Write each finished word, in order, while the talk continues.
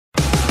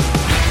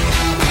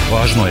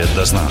Važno je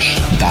da znaš.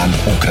 Dan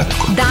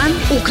ukratko. Dan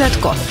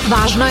ukratko.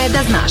 Važno je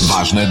da znaš.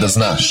 Važno je da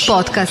znaš.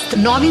 Podcast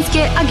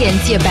novinske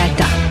agencije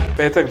Beta.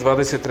 Petak,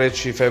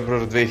 23.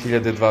 februar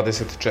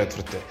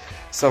 2024.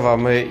 Sa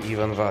vama je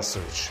Ivan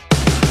Vasović.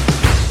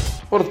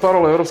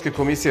 Portparol Evropske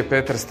komisije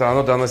Petar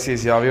Stano danas je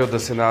izjavio da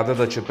se nada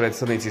da će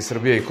predstavnici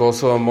Srbije i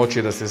Kosova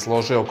moći da se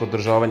slože oko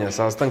održavanja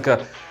sastanka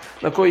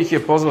na koji ih je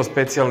pozvao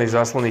specijalni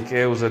zaslanik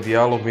EU za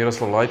dijalog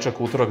Miroslav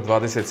Lajčak utorak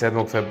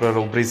 27. februara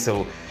u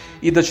Briselu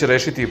i da će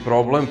rešiti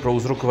problem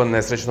prouzrokovan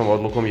nesrećnom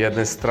odlukom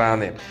jedne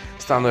strane.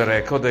 Stano je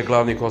rekao da je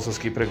glavni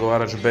kosovski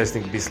pregovarač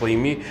Besnik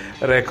Bislimi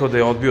rekao da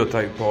je odbio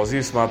taj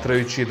poziv,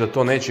 smatrajući da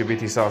to neće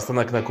biti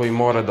sastanak na koji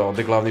mora da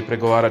ode glavni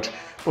pregovarač,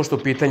 pošto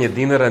pitanje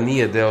dinara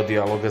nije deo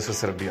dijaloga sa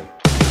Srbijom.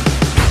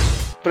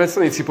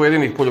 Predstavnici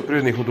pojedinih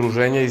poljoprivrednih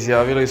udruženja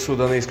izjavili su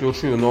da ne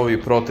isključuju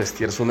novi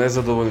protest jer su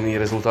nezadovoljni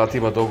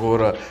rezultatima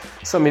dogovora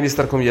sa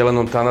ministarkom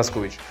Jelenom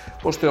Tanasković,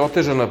 pošto je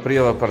otežana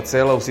prijava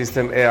parcela u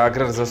sistem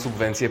e-agrar za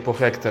subvencije po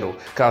hektaru.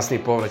 Kasni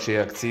povraćaj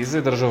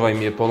akcize, država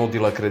im je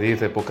ponudila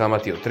kredite po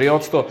kamati od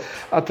 3%,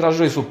 a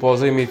tražili su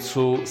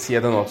pozajmicu s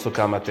 1%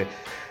 kamate.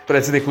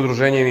 Predsednik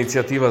udruženja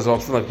Inicijativa za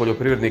opstanak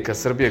poljoprivrednika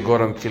Srbije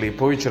Goran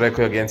Filipović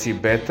rekao je agenciji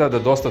Beta da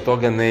dosta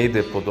toga ne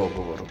ide po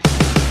dogovoru.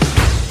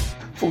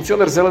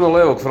 Funkcioner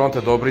Zeleno-levog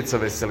fronta Dobrica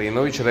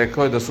Veselinović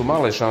rekao je da su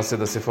male šanse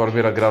da se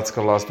formira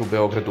gradska vlast u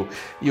Beogradu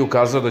i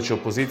ukazao da će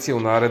opozicija u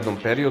narednom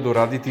periodu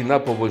raditi na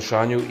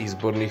poboljšanju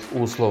izbornih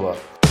uslova.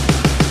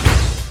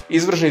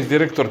 Izvršni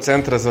direktor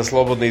Centra za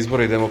slobodne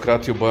izbore i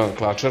demokratiju Bojan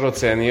Klačar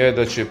ocenio je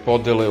da će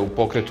podele u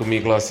pokretu Mi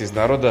glas iz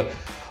naroda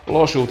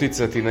loše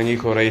uticati na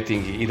njihov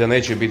rejting i da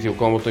neće biti u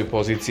komotnoj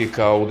poziciji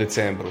kao u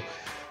decembru.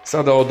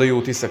 Sada odaju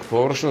utisak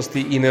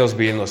površnosti i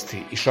neozbiljnosti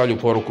i šalju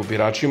poruku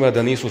biračima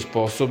da nisu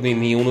sposobni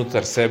ni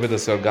unutar sebe da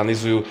se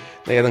organizuju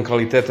na jedan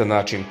kvalitetan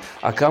način,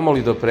 a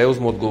kamoli da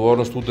preuzmu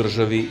odgovornost u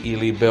državi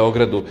ili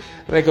Beogradu,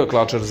 rekao je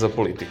Klačar za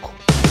Politiku.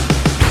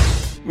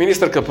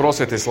 Ministarka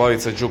prosvete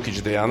Slavica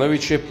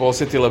Đukić-Dejanović je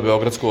posetila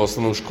Beogradsku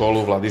osnovnu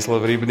školu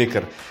Vladislav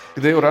Ribnikar,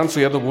 gde je u rancu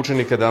jednog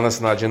učenika danas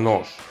nađen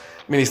nož.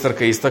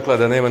 Ministarka istakla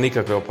da nema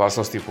nikakve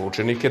opasnosti po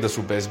učenike, da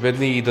su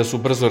bezbedni i da su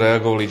brzo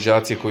reagovali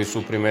đaci koji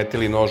su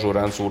primetili nož u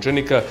rancu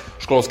učenika,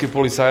 školski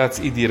policajac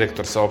i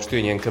direktor, saopštio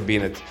je njen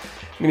kabinet.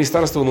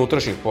 Ministarstvo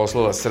unutrašnjih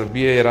poslova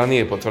Srbije je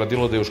ranije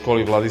potvrdilo da je u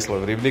školi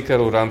Vladislav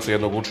Ribnikar u rancu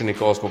jednog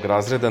učenika 8.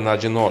 razreda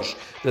nađen nož,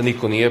 da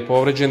niko nije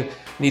povređen,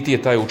 niti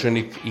je taj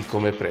učenik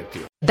ikome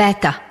pretio.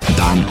 Beta.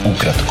 Dan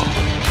ukratko.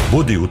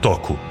 Budi u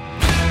toku.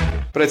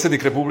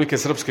 Predsednik Republike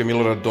Srpske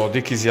Milorad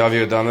Dodik izjavio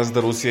je danas da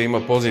Rusija ima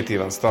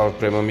pozitivan stav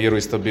prema miru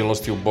i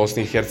stabilnosti u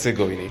Bosni i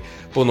Hercegovini,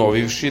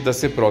 ponovivši da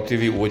se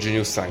protivi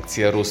uvođenju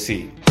sankcija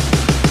Rusiji.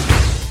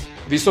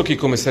 Visoki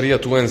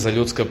komesarijat UN za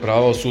ljudska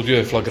prava osudio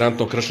je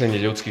flagrantno kršenje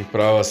ljudskih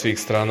prava svih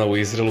strana u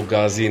Izraelu,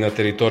 Gazi i na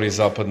teritoriji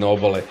zapadne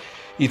obale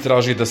i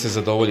traži da se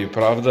zadovolji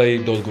pravda i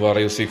da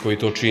odgovaraju svi koji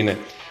to čine.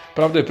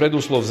 Pravda je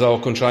preduslov za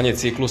okončanje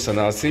ciklusa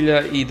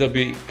nasilja i da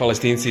bi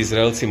Palestinci i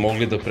Izraelci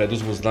mogli da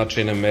preduzmu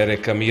značajne mere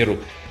ka miru,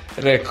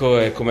 rekao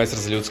je komesar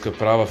za ljudska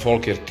prava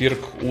Volker Türk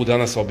u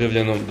danas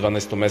objavljenom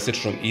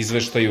 12-mesečnom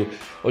izveštaju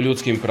o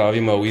ljudskim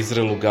pravima u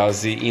Izraelu,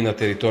 Gazi i na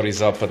teritoriji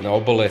zapadne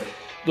obale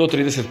do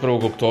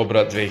 31.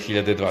 oktobra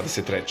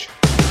 2023.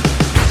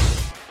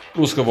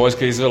 Ruska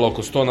vojska je izvela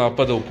oko 100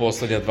 napada u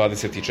poslednja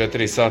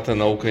 24 sata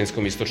na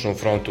ukrajinskom istočnom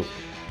frontu,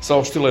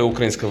 saopštila je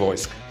ukrajinska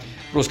vojska.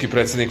 Ruski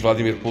predsednik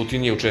Vladimir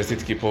Putin je u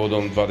čestitki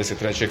povodom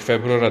 23.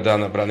 februara,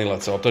 dana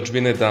branilaca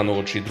otadžbine, dan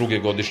uoči druge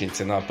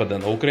godišnjice napada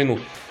na Ukrajinu,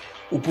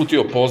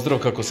 uputio pozdrav,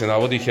 kako se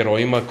navodi,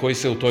 herojima koji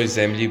se u toj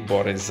zemlji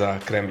bore za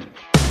Kremlj.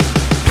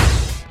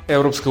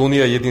 Evropska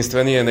unija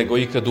jedinstvenija je nego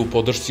ikad u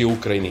podršci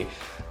Ukrajini.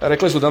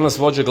 Rekle su danas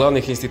vođe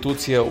glavnih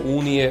institucija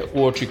Unije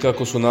uoči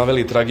kako su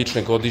naveli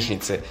tragične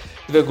godišnjice,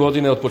 2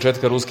 godine od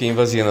početka ruske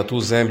invazije na tu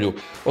zemlju,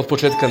 od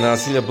početka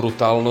nasilja,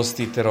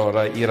 brutalnosti,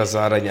 terora i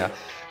razaranja.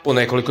 Po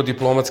nekoliko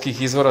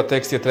diplomatskih izvora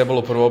tekst je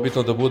trebalo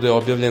prvobitno da bude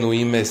objavljen u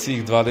ime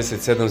svih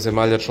 27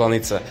 zemalja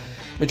članica.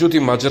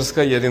 Međutim,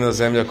 Mađarska, jedina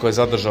zemlja koja je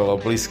zadržala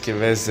bliske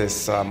veze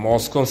sa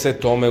Moskvom, se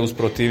tome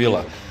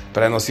usprotivila,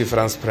 prenosi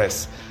France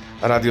Press.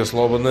 Radio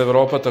Slobodna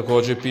Evropa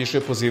takođe piše,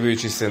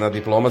 pozivajući se na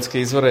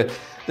diplomatske izvore,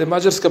 da je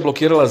Mađarska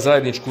blokirala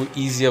zajedničku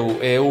izjavu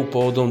EU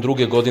povodom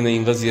 2. godine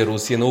invazije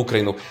Rusije na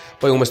Ukrajinu,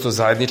 pa je umesto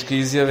zajedničke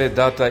izjave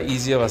data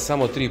izjava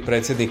samo 3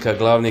 predsednika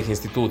glavnih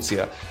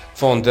institucija,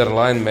 von der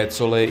Leyen,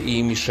 Metzole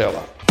i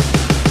Michela.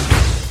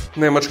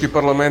 Nemački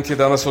parlament je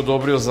danas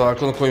odobrio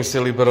zakon kojim se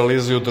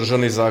liberalizuju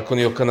državni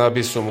zakoni o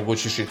kanabisu,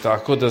 omogućiši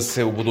tako da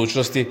se u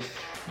budućnosti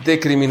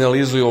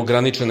dekriminalizuju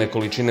ograničene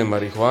količine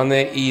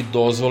marihuane i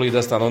dozvoli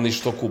da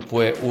stanovništvo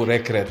kupuje u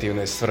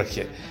rekreativne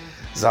svrhe.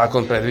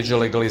 Zakon predviđa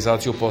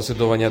legalizaciju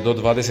posjedovanja do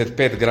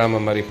 25 grama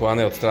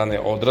marihuane od strane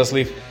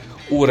odraslih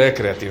u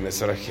rekreativne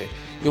svrhe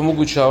i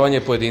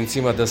omogućavanje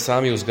pojedincima da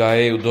sami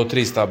uzgajaju do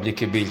 3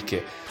 stabljike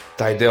biljke.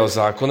 Taj deo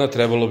zakona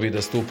trebalo bi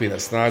da stupi na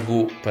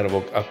snagu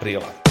 1.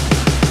 aprila.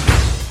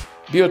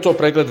 Bio je to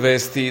pregled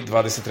vesti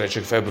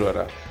 23.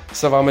 februara.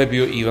 Sa vama je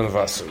bio Ivan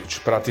Vasović.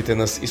 Pratite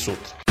nas i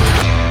sutra.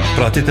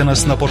 Pratite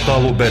nas na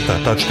portalu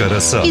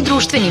beta.rs. I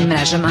društvenim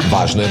mrežama.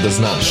 Važno je da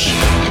znaš.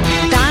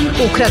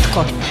 Dan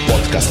ukratko.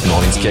 Podcast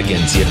novinske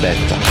agencije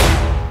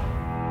Beta.